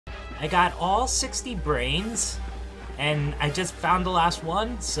I got all 60 brains, and I just found the last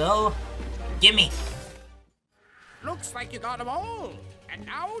one, so gimme. Looks like you got them all. And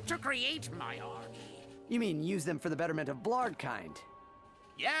now to create my army. You mean use them for the betterment of Blard kind?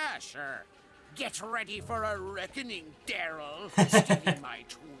 Yeah, sure. Get ready for a reckoning, Daryl. Stealing my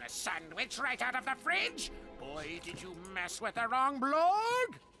tuna sandwich right out of the fridge. Boy, did you mess with the wrong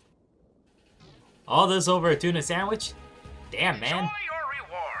blog. All this over a tuna sandwich? Damn, man. Enjoy your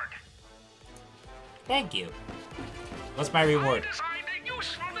reward. Thank you. What's my reward? I designed a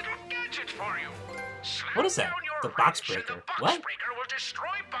useful little gadget for you. Slam What is that? down your The box wrench and breaker. The box What? breaker will destroy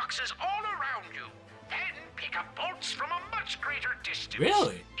boxes all around you. Then pick up bolts from a much greater distance.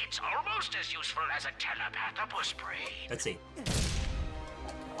 Really? It's almost as useful as a telepathopus brain. Let's see.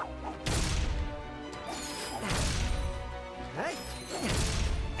 Hey.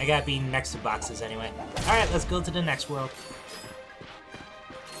 I gotta be next to boxes anyway. Alright, let's go to the next world.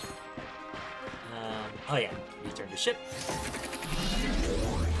 Oh yeah, return to ship.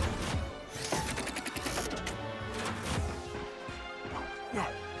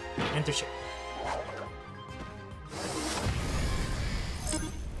 Enter ship.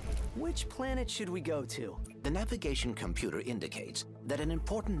 Which planet should we go to? The navigation computer indicates that an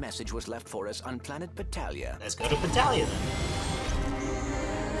important message was left for us on planet Battalia. Let's go to Battalia then.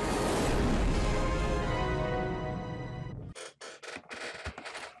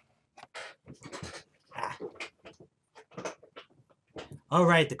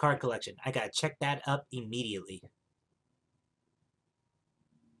 Alright, the card collection. I gotta check that up immediately.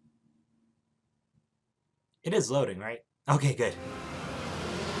 It is loading, right? Okay, good.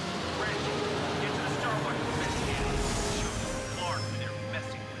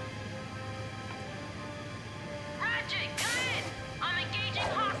 Ratchet, come in! I'm engaging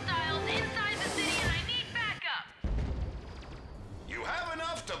hostiles inside the city and I need backup! You have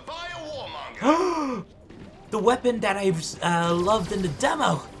enough to buy a warmonger. The weapon that I loved in the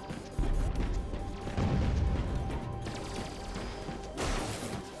demo!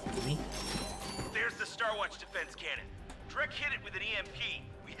 Gimme. There's the Star Watch defense cannon. Drek hit it with an EMP.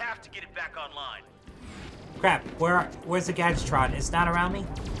 We have to get it back online. Crap, where's the Gadgetron? It's not around me?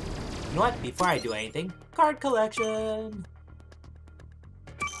 You know what? Before I do anything, card collection!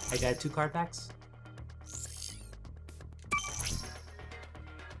 I got 2 card packs.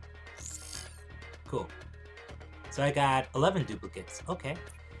 Cool. So I got 11 duplicates. Okay.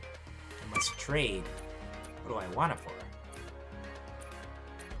 I must trade. What do I want it for?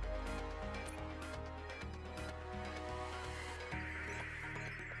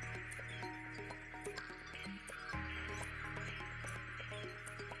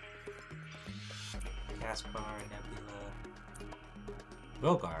 Caspar,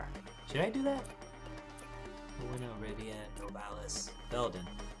 Nebula, Rogar. Should I do that? Winnow, Rivia, Novalis, Veldin.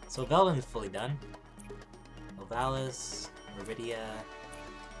 So Veldin is fully done. Novalis, Meridia.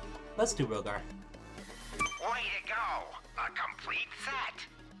 Let's do Rogar. Way to go! A complete set.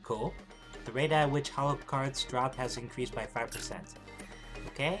 Cool. The rate at which hollow cards drop has increased by 5%.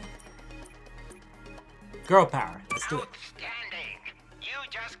 Okay. Girl power. Let's do it. Outstanding. You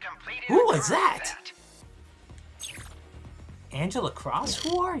just completed. Who a was card that? set. Angela Cross?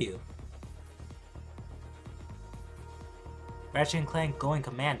 Who are you? Ratchet Clank going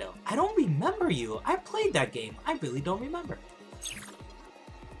commando. I don't remember you. I played that game. I really don't remember.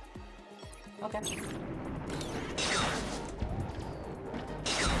 Okay.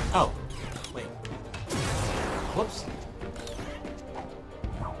 Oh. Wait. Whoops.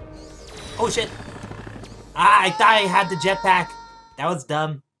 Oh shit. Ah, I thought I had the jetpack. That was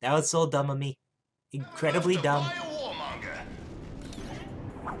dumb. That was so dumb of me. Incredibly dumb. Buy a warmonger.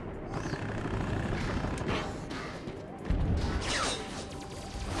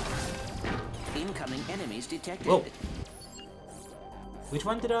 Incoming enemies detected. Whoa. Which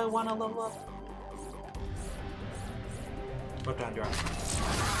one did I want to level up? Proton drop.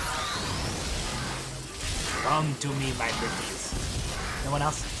 Come to me, my pretties. No one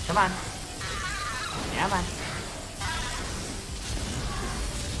else? Come on. Come on.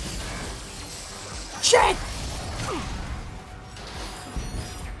 Shit!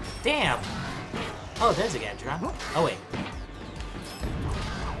 Damn! Oh, there's a Gadgetron. Oh, wait.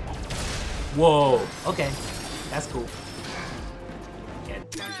 Whoa. Okay. That's cool. Get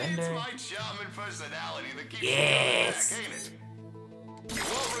Defender. It's my charming personality that keeps Yes! you coming back, ain't it? You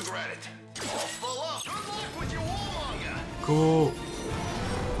won't regret it. All full up. Good luck with your warmonger. Cool.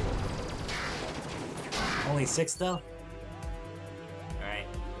 Only 6 though? Alright.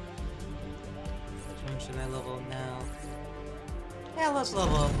 Which one should I level now? Yeah, let's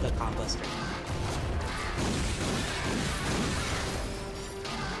level up the Combuster.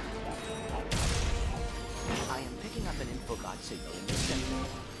 an infocod signal in the center.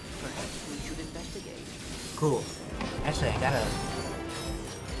 Perhaps we should investigate. Cool. Actually, I gotta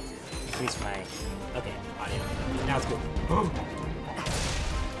increase my... Okay, audio. Now it's good.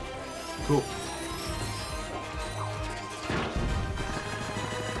 Cool.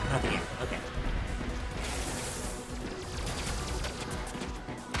 Nothing here. Okay.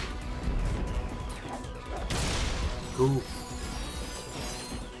 Cool.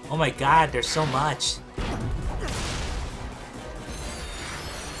 Oh my god, there's so much.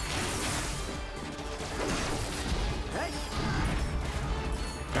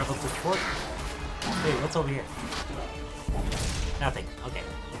 Travel to port. Wait, what's over here? Nothing. Okay.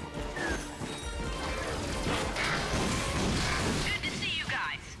 Good to see you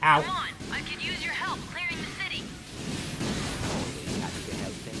guys. Ow. Come on, I could use your help clearing the city. Happy to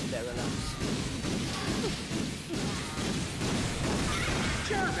help them, Verilance.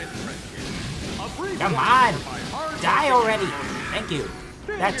 Come on! Die already! Thank you.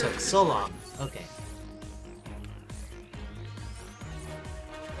 That took so long. Okay.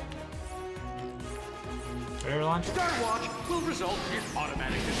 Barrier launcher? Starwatch will result in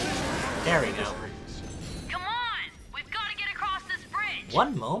automatic decision. There we go. Come on! We've got to get across this bridge!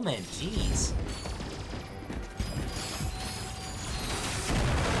 One moment, jeez.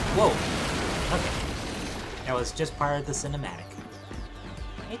 Whoa. Okay. That was just part of the cinematic.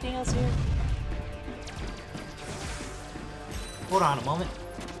 Anything else here? Hold on a moment.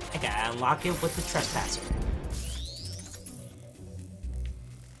 I gotta unlock it with the trespasser.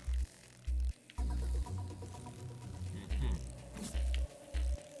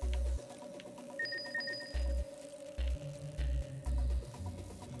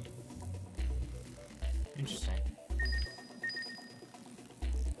 Interesting.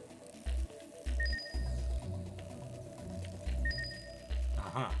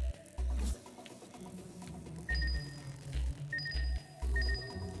 Uh-huh.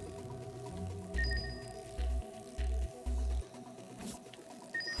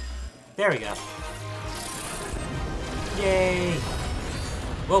 There we go. Yay!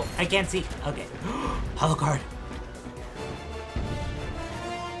 Whoa, I can't see. Okay. Hollow card.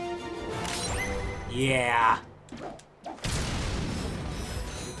 Yeah.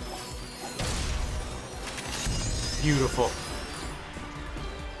 Beautiful.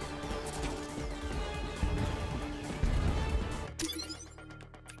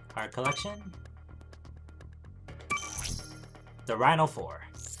 Card collection. The Rhino 4.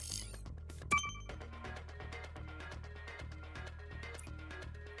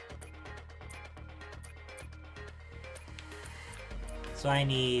 So I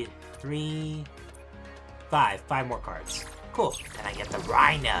need 5 more cards. Cool. Then I get the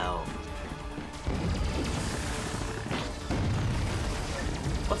Rhino.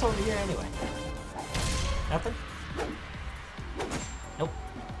 What's over here anyway? Nothing? Nope.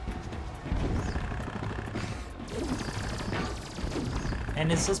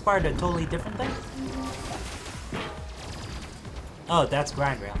 And is this part a totally different thing? Oh, that's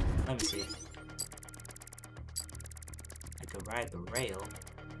grind rail. Let me see. I could ride the rail.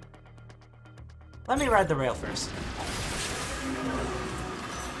 Let me ride the rail first.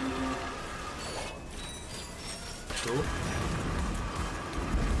 Cool.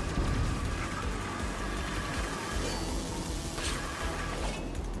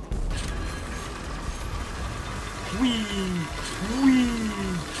 Wee! Wee!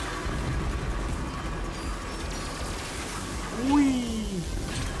 Wee!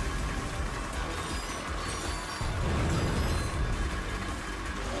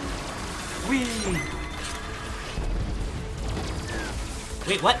 Wee!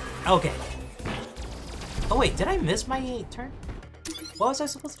 Wait, what? Okay. Oh wait, did I miss my turn? What was I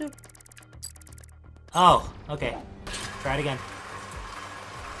supposed to do? Oh, okay. Try it again.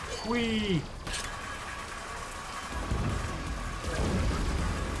 Whee!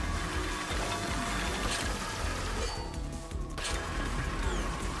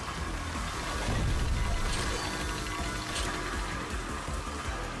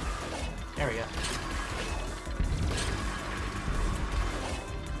 There we go.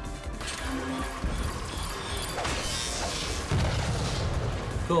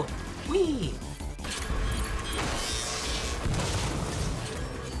 Cool. Whee!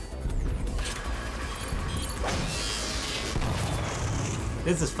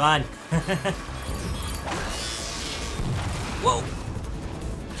 This is fun. Whoa!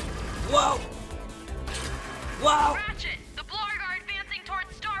 Whoa! Whoa! Ratchet, the Blarg are advancing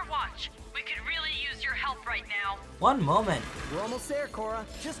towards Starwatch. We could really use your help right now. One moment. We're almost there, Cora.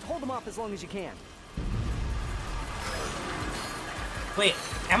 Just hold them off as long as you can. Wait,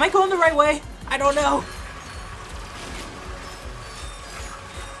 am I going the right way? I don't know.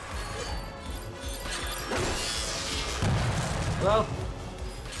 Whoa.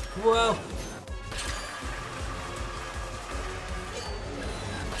 Whoa.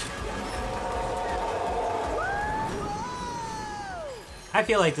 I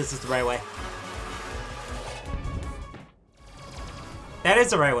feel like this is the right way. That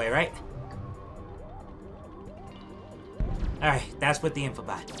is the right way, right? Alright, that's with the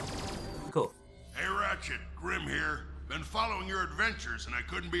infobot. Cool. Hey Ratchet, Grim here. Been following your adventures and I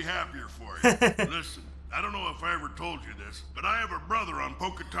couldn't be happier for you. Listen, I don't know if I ever told you this, but I have a brother on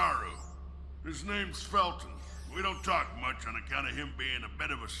Pocataru. His name's Felton. We don't talk much on account of him being a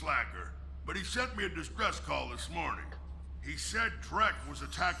bit of a slacker, but he sent me a distress call this morning. He said Drek was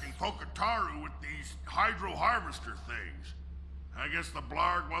attacking Pocataru with these hydro harvester things. I guess the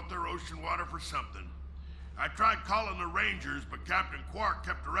Blarg want their ocean water for something. I tried calling the Rangers, but Captain Quark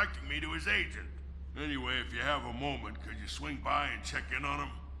kept directing me to his agent. Anyway, if you have a moment, could you swing by and check in on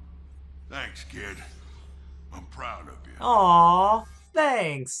him? Thanks, kid. I'm proud of you. Aww,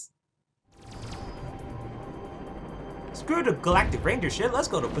 thanks. Screw the Galactic Ranger shit. Let's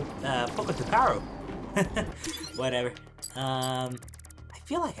go to Pocataru. Whatever. I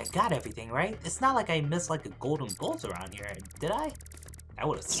feel like I got everything, right? It's not like I missed like a golden bolt around here, did I? That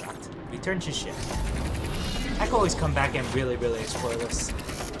would have sucked. Return to ship. I can always come back and really explore this.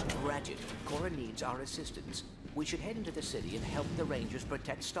 Ratchet, Cora needs our assistance. We should head into the city and help the Rangers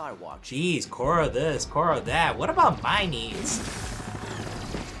protect Starwatch. Jeez, Cora this, Cora that. What about my needs?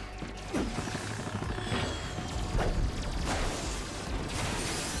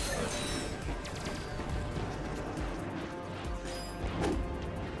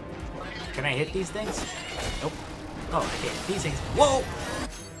 Can I hit these things? Nope. Oh, I can't hit these things. Whoa!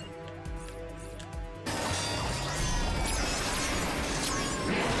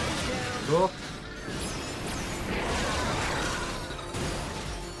 Cool.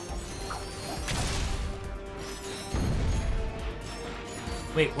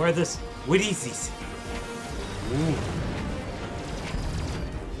 Wait, where are this? What is this? Ooh.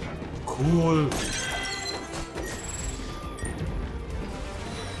 Cool.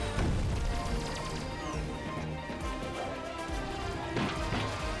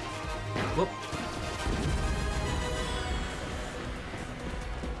 Whoop.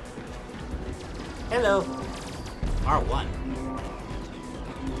 Hello. R1.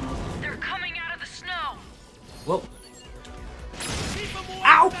 They're coming out of the snow. Whoa.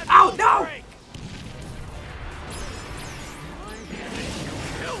 Ow! Ow! No!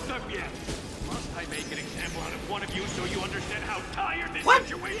 Killed them yet? Must I make an example out of one of you so you understand how tired this What?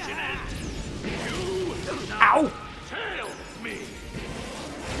 situation is? You Ow! tell me.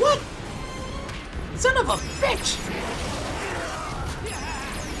 What? Son of a bitch!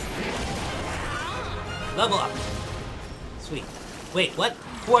 Level up. Sweet. Wait, what?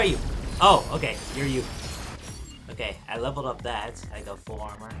 Who are you? Oh, okay. You're you. Okay, I leveled up that. I got full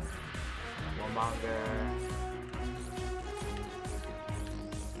armor. Warmonger.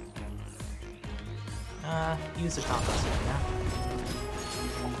 Use the combo suit now.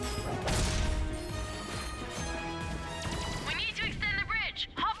 We need to extend the bridge.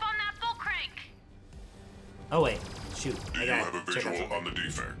 Hop on that full crank. Oh wait, shoot. Do I you gotta have a check out visual something. on the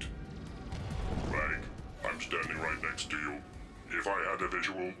defect? Right. I'm standing right next to you. If I had a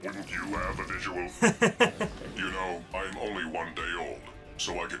visual, wouldn't you have a visual? You know, I'm only 1 day old,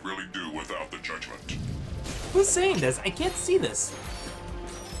 so I could really do without the judgment. Who's saying this? I can't see this.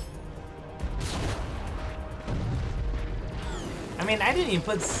 I mean, I didn't even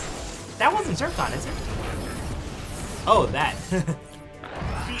put... That wasn't Zircon, is it? Oh, that.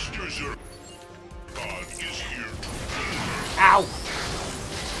 Mr. Zircon is here. Ow!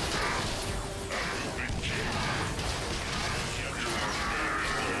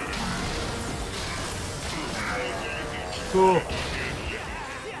 Cool.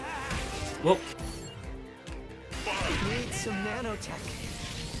 Whoop. Need some nanotech.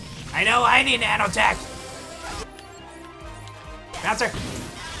 I know, I need nanotech! Bouncer!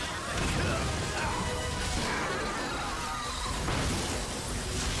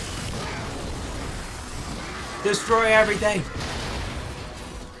 Destroy everything!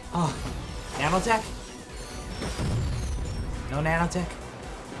 Oh, nanotech? No nanotech?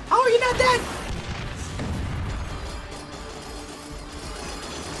 How are you not dead?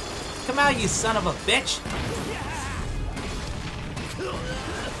 Come out, you son of a bitch!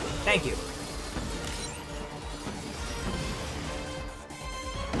 Thank you.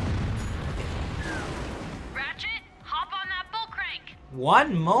 Ratchet, hop on that bull crank.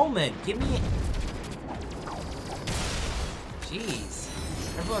 One moment, give me... Jeez,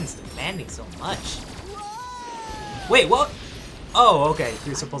 everyone's demanding so much. Wait, what? Oh, okay,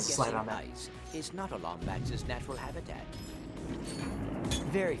 you're supposed to slide on that. Ice is not along Max's natural habitat.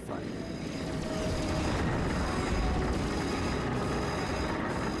 Very funny.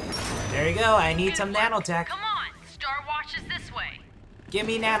 There you go. I need Good some work. nanotech. Come on, Star Watch is this way. Give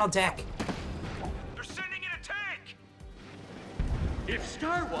me nanotech. They're sending in a tank! If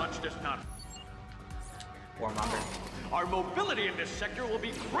Star Watch does not, Warmonger. our mobility in this sector will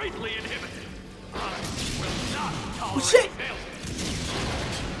be greatly inhibited. I will not tolerate shit!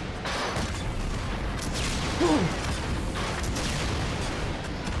 failure.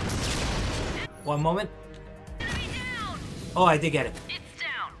 One moment. Enemy down! Oh, I did get it. It's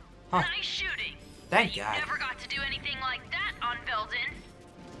down. Huh. Nice shooting. Thank You God. never got to do anything like that on Veldin.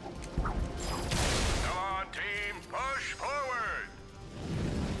 Come on, team, push forward.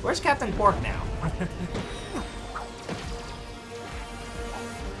 Where's Captain Quark now?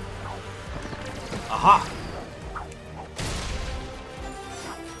 Aha!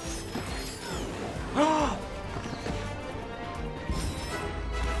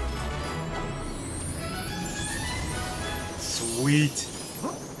 Sweet.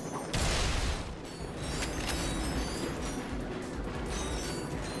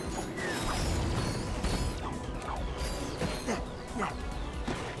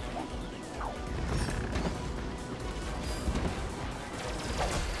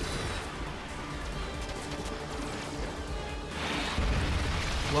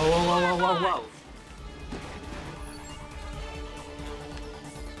 Whoa, whoa, whoa, whoa, whoa, whoa.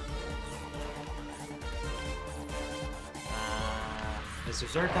 Mr.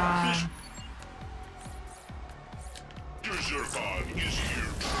 Zircon. Zircon is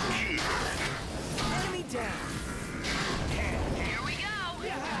here. Enemy down. Here we go.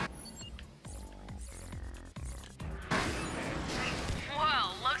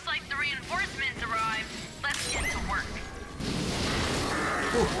 Well, looks like the reinforcements arrived. Let's get to work.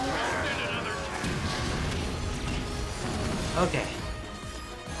 Okay.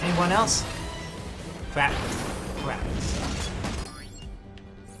 Anyone else? Crap.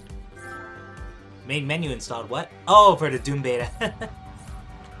 Main menu installed. What? Oh, for the Doom beta.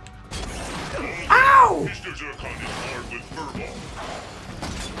 Ow! Mr. Zircon is armed with furball.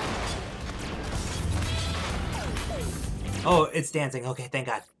 Oh, it's dancing. Okay, thank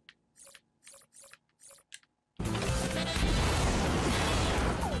God.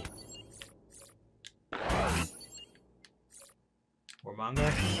 Warmonger.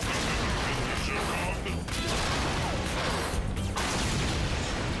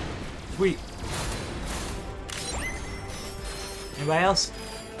 Sweet. Anybody else?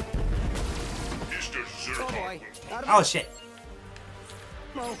 Mr. Oh Zircon. boy. Out of Oh shit.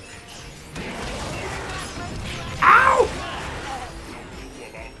 ammo. Ow!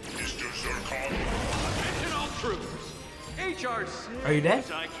 Mr. Zircon. Attention all troops. HR says Are you dead?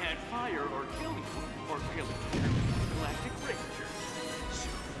 I can't fire or kill you or pillage Galactic Rangers. So,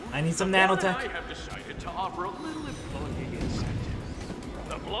 I need some the board nanotech. and I have decided to offer a little employee incentive.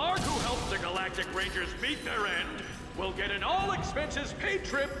 The Blarg who helps the Galactic Rangers meet their end will get an all-expenses paid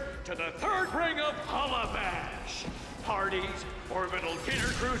trip to the third ring of Hullabash. Parties, orbital dinner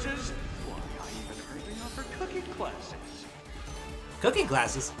cruises. Why, I even heard they offer cooking classes. Cooking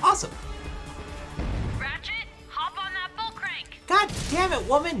glasses. Awesome. Ratchet, hop on that bull crank. God damn it,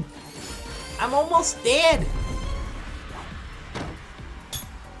 woman. I'm almost dead.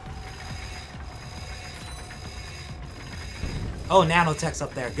 Oh, nanotech's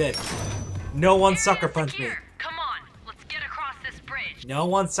up there. Good. No one sucker punched me. Secure. Come on, let's get across this bridge. No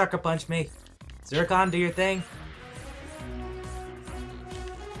one sucker punched me. Zircon, do your thing.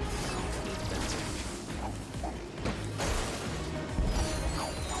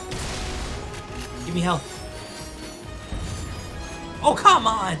 Give me health. Oh, come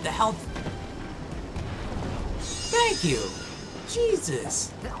on! The health. Thank you.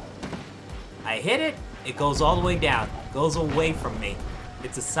 Jesus. I hit it. It goes all the way down. Goes away from me.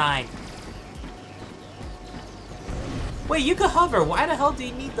 It's a sign. Wait, you can hover. Why the hell do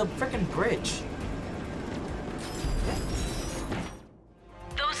you need the frickin' bridge?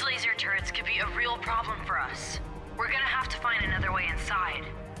 Those laser turrets could be a real problem for us. We're gonna have to find another way inside.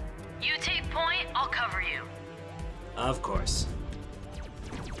 You take point, I'll cover you. Of course.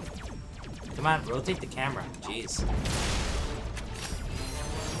 Come on, rotate the camera. Jeez.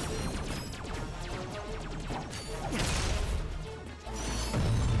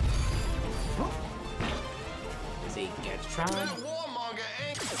 See, Gatron. Warmonger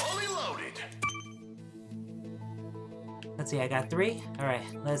ain't fully loaded. Let's see, I got 3. Alright,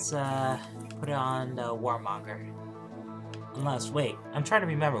 let's put it on the Warmonger. Unless, wait, I'm trying to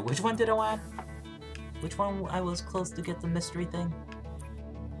remember. Which one did I want? Which one I was close to get the mystery thing?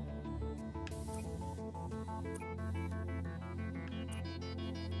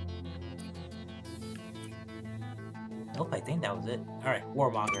 think that was it. Alright,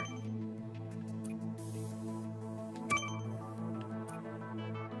 Warmonger.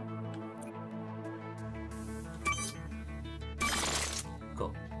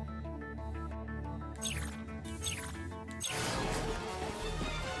 Cool.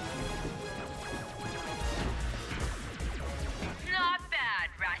 Not bad,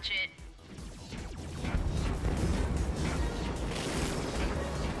 Ratchet.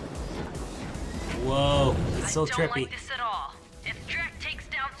 Whoa, it's so I don't trippy. like this at all. If Drek takes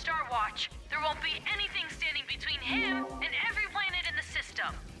down Star Watch, there won't be anything standing between him and every planet in the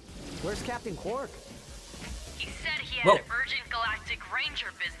system. Where's Captain Quark? He said he had Whoa. urgent Galactic Ranger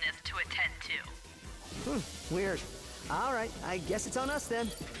business to attend to. Weird. All right, I guess it's on us then.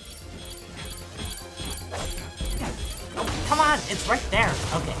 Oh, come on, it's right there.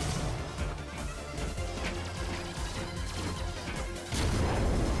 Okay.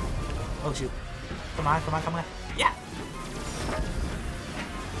 Oh shoot. Come on, come on, come on. Yeah!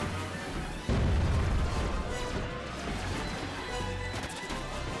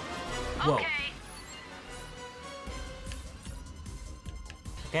 Whoa. Okay.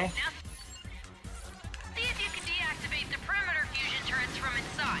 Okay. Now, see if you can deactivate the perimeter fusion turrets from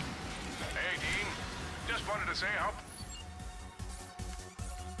inside. Hey, Dean. Just wanted to say how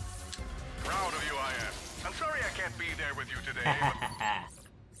proud of you I am. I'm sorry I can't be there with you today,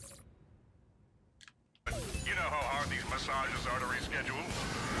 but you know how hard these massages are to reschedule.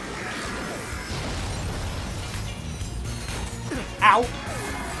 Ow!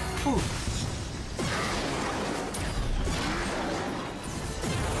 Ooh.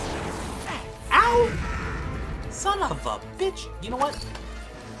 Ow! Son of a bitch! You know what?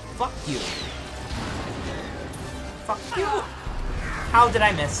 Fuck you. Fuck you! How did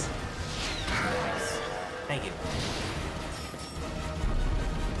I miss? Thank you.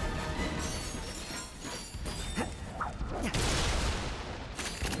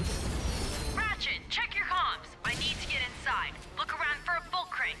 Ratchet, check your comms. I need to get inside. Look around for a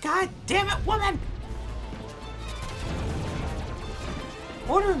bulk crate. God damn it, woman!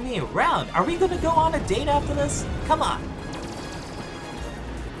 Ordering me around. Are we gonna go on a date after this? Come on.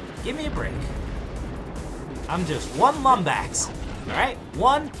 Give me a break. I'm just one Lombax. Alright?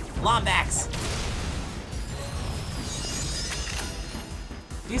 One Lombax.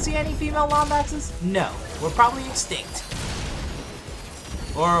 Do you see any female Lombaxes? No. We're probably extinct.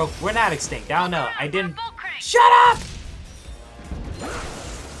 Or we're not extinct. I don't know. I didn't... Shut up!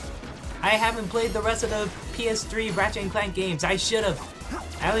 I haven't played the rest of the PS3 Ratchet Clank games. I should have.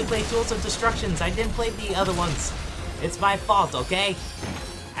 I only played Tools of Destructions. I didn't play the other ones. It's my fault, okay?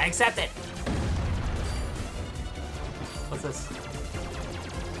 I accept it. What's this?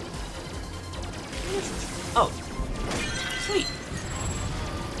 Oh. Sweet.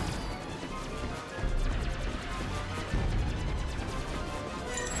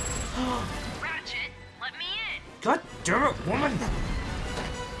 Ratchet, let me in. God damn it, woman!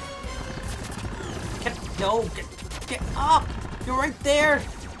 No, get up! You're right there!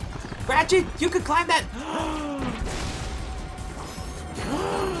 Ratchet, you could climb that!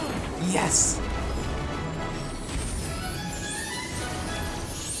 Yes!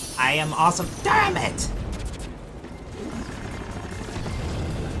 I am awesome. Damn it!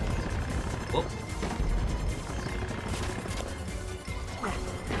 Whoa.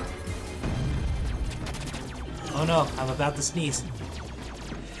 Oh no, I'm about to sneeze.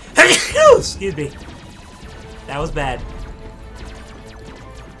 Excuse me. That was bad.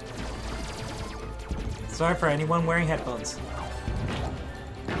 Sorry for anyone wearing headphones.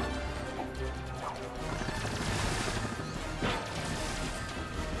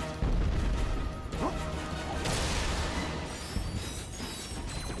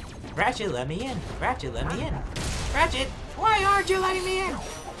 Ratchet, let me in. Ratchet, let me in. Ratchet, why aren't you letting me in?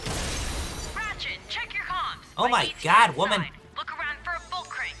 Ratchet, check your comms. Oh I my need to God, get woman. inside. Look around for a bulk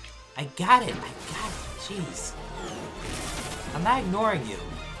crate. I got it. Jeez. I'm not ignoring you.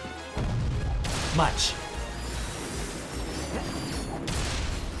 Much.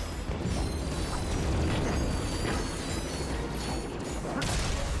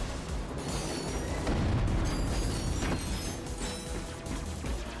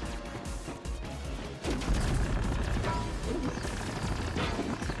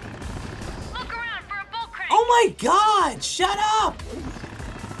 Look around for a bulk crate. Oh my God! Shut up!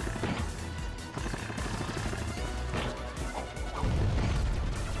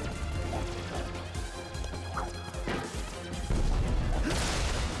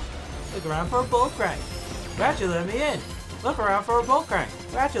 Look around for a bulk crank. Ratchet, let me in. Look around for a bulk crank.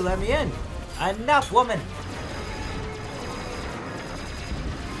 Ratchet, let me in. Enough, woman.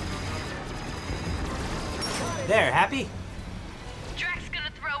 There, happy?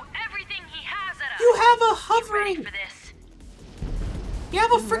 throw everything he has at us. You have a You hovering. ready for this? You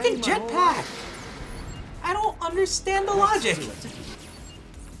have a freaking jetpack. I don't understand the logic.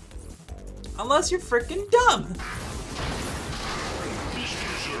 Unless you're freaking dumb. Strike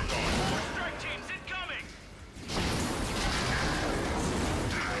teams incoming!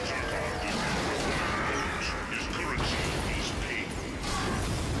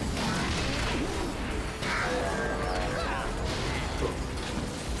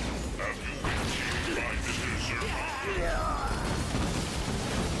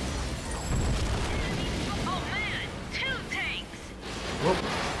 Oh man, 2 tanks. Whoop.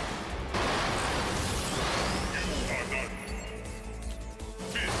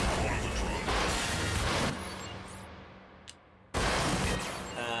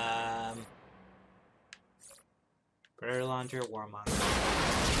 Predator launcher, warmonger.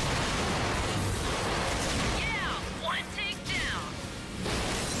 Yeah, 1 tank down.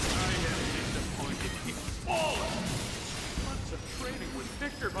 I am disappointed in all of you. Months of training with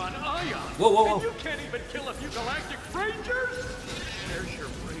Victor Von Ion. Whoa, whoa, whoa. And you can't even kill a few Galactic Rangers? There's your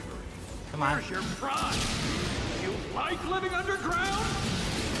bravery. Come on. Where's your pride? You like living underground?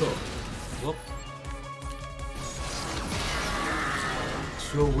 Cool. Whoop.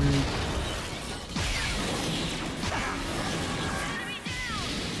 So weird.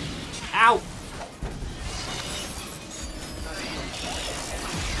 Ow!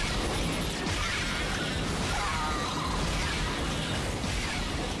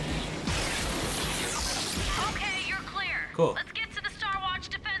 Okay, you're clear. Cool. Let's get to the Star Watch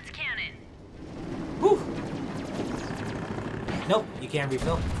defense cannon. Whew. Nope, you can't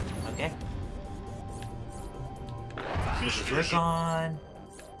refill. Okay. This is Rickon.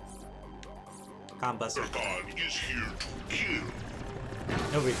 Combuster. God is here to kill.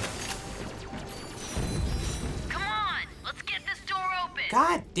 No refill. Come on, let's get this door open.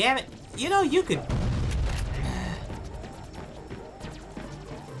 God damn it. You know, you could...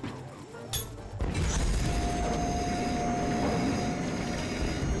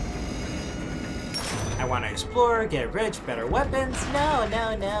 I want to explore, get rich, better weapons. No,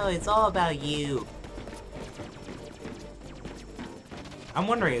 no, no, it's all about you. I'm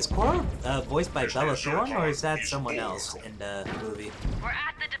wondering, is Cora voiced by Bella Thorne, or is that someone else in the movie? We're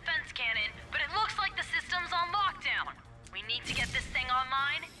at the defense cannon, but it looks like the system's on lockdown. We need to get this thing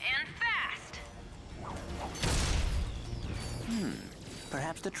online, and fast.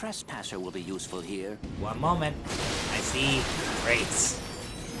 Perhaps the trespasser will be useful here. One moment. I see crates.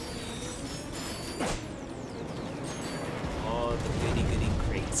 Oh, the goody goody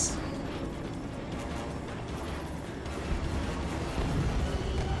crates.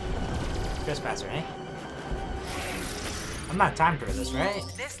 Trespasser, eh? I'm not timed for this, right?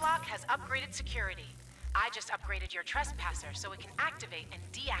 This lock has upgraded security. I just upgraded your trespasser so it can activate and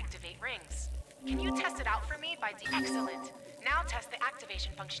deactivate rings. Can you test it out for me by Excellent. Now test the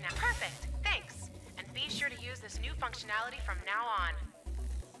activation functionality. Perfect. Thanks. And be sure to use this new functionality from now on.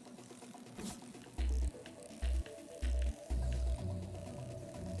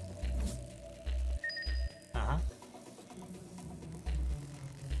 Uh-huh.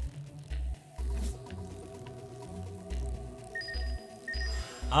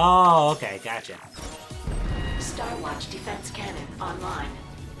 Oh, okay, gotcha. Star Watch defense cannon online.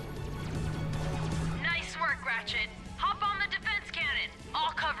 Nice work, Ratchet. Hop on the defense cannon.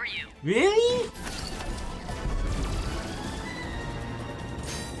 I'll cover you. Really?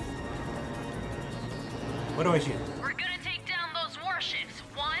 What do I shoot? We're gonna take down those warships,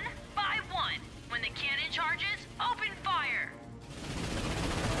 1 by 1. When the cannon charges, open fire.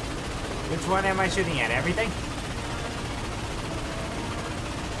 Which one am I shooting at? Everything?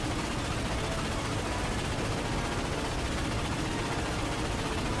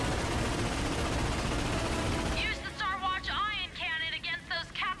 Use the Star Watch ion cannon against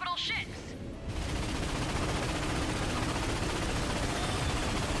those capital ships.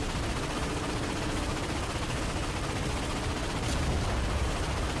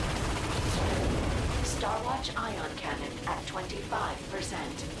 Star Watch ion cannon at 25%.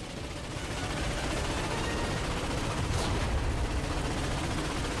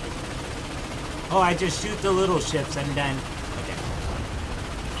 Oh, I just shoot the little ships and then... Okay.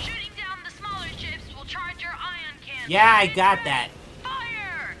 Shooting down the smaller ships will charge your ion cannon. Yeah, I got that.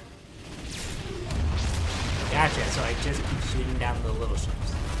 Fire! Gotcha, so I just keep shooting down the little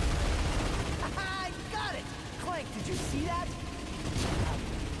ships. I got it! Clank, did you see that?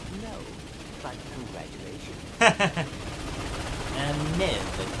 No, but congratulations. No,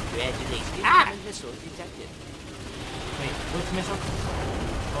 but congratulations. Ah! Missile detected. Wait, which missile?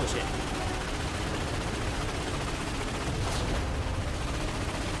 Oh shit.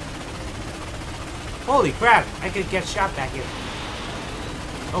 Holy crap! I could get shot back here.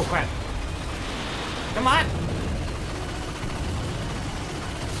 Oh crap! Come on!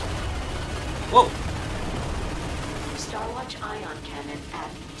 Whoa! Starwatch ion cannon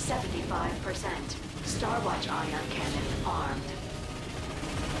at 75%. Starwatch ion cannon armed.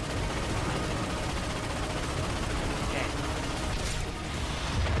 Okay.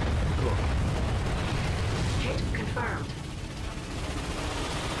 Cool. Hit confirmed.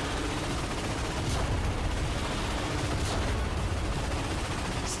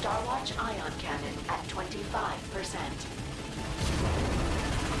 Starwatch ion cannon at 25%.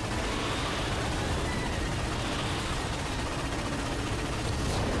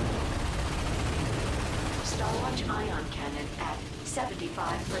 Starwatch ion cannon at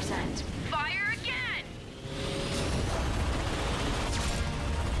 75%. Fire again!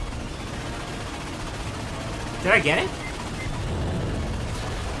 Did I get it?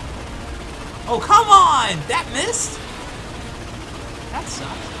 Oh, come on! That missed? That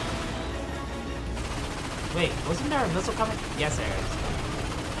sucks. Wait, wasn't there a missile coming? Yes, there is.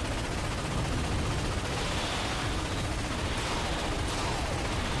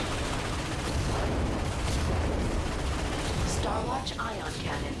 Starwatch ion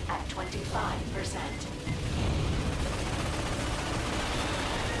cannon at 25%.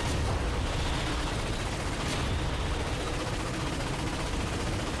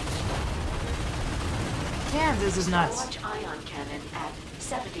 Damn, this is nuts. Starwatch ion cannon at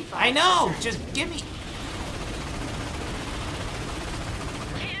 75%. I know! Just give me...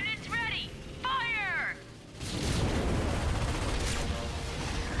 Cannon's ready! Fire!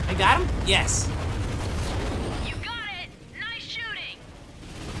 I got him? Yes. You got it! Nice shooting!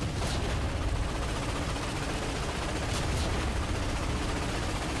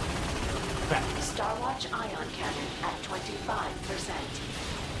 Crap. Starwatch ion cannon at 25%.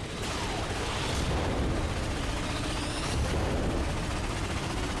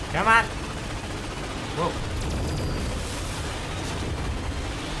 Come on. Whoa.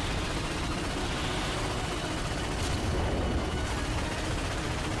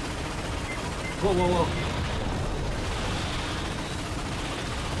 Whoa, whoa, whoa.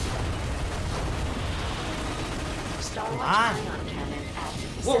 Starwatch Ah. ion cannon at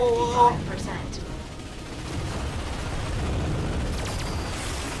Whoa, whoa, whoa, 75%.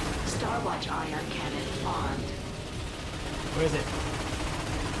 Starwatch ion cannon armed. Where is it?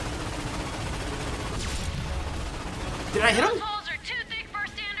 Did I hit him? Those holes are too thick for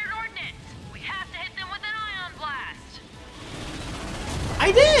standard ordnance. We have to hit them with an ion blast.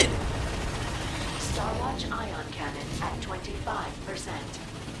 I did! Starwatch ion cannon at 25%.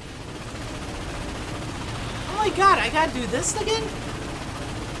 Oh my god, I gotta do this again?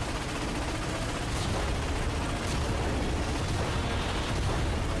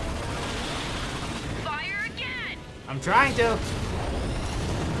 Fire again! I'm trying to.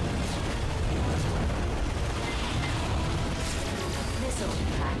 Missile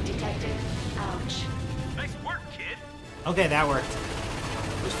impact detected. Ouch. Nice work, kid. Okay, that worked.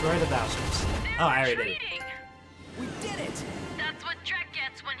 Destroy the bastards. Oh, I already did it. Retreating. We did it! That's what Drek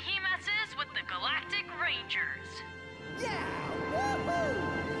gets when he messes with the Galactic Rangers. Yeah! Woohoo!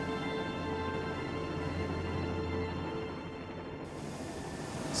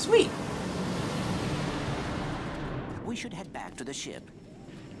 Sweet. We should head back to the ship.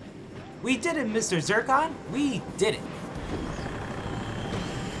 We did it, Mr. Zircon. We did it.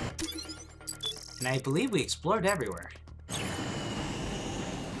 And I believe we explored everywhere.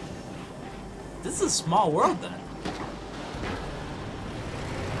 This is a small world, then.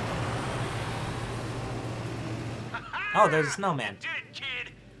 Oh, there's a snowman. Did it,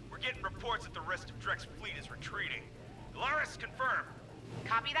 kid. We're getting reports that the rest of Drek's fleet is retreating. Dolaris, confirm.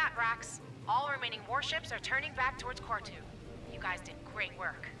 Copy that, Brax. All remaining warships are turning back towards Cortu. You guys did great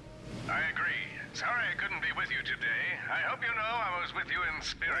work. I agree. Sorry I couldn't be with you today. I hope you know I was with you in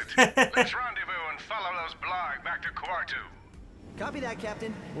spirit. Let's rendezvous and follow those blarg back to Quartu. Copy that,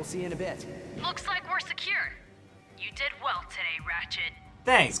 Captain. We'll see you in a bit. Looks like we're secure. You did well today, Ratchet.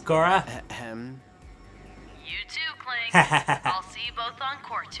 Thanks, Cora. You too, Clank. I'll see you both on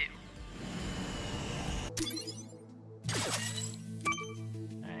Cortu.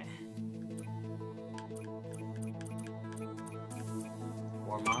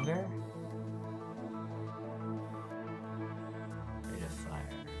 Warmonger. Rate of fire.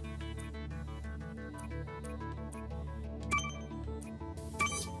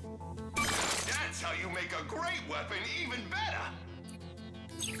 That's how you make a great weapon even better.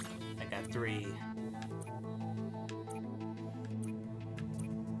 I got 3.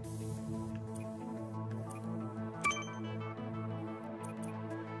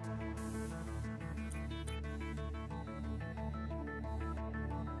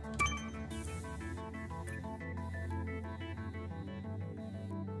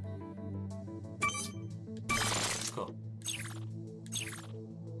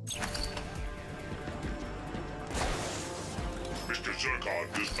 Zircon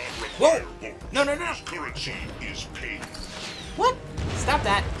does not Whoa! require bolts. No, no, no! His currency is pain. What? Stop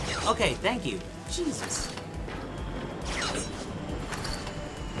that. Okay, thank you. Jesus.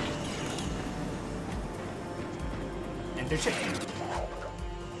 Enter ship.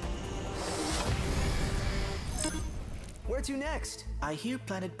 Where to next? I hear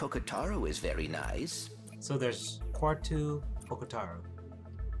planet Pocotaro is very nice. So there's Quartu, Pocotaro.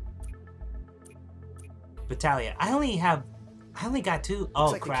 Battalion. I only got 2. Oh,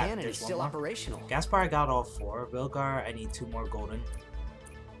 Looks like crap. the cannon There's is one still more. operational. Gaspar, I got all 4. Vilgar, I need 2 more golden.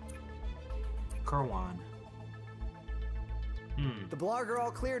 Kerwan. The Blarg are all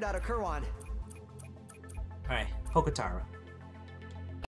cleared out of Kerwan. Alright, Pocotaro.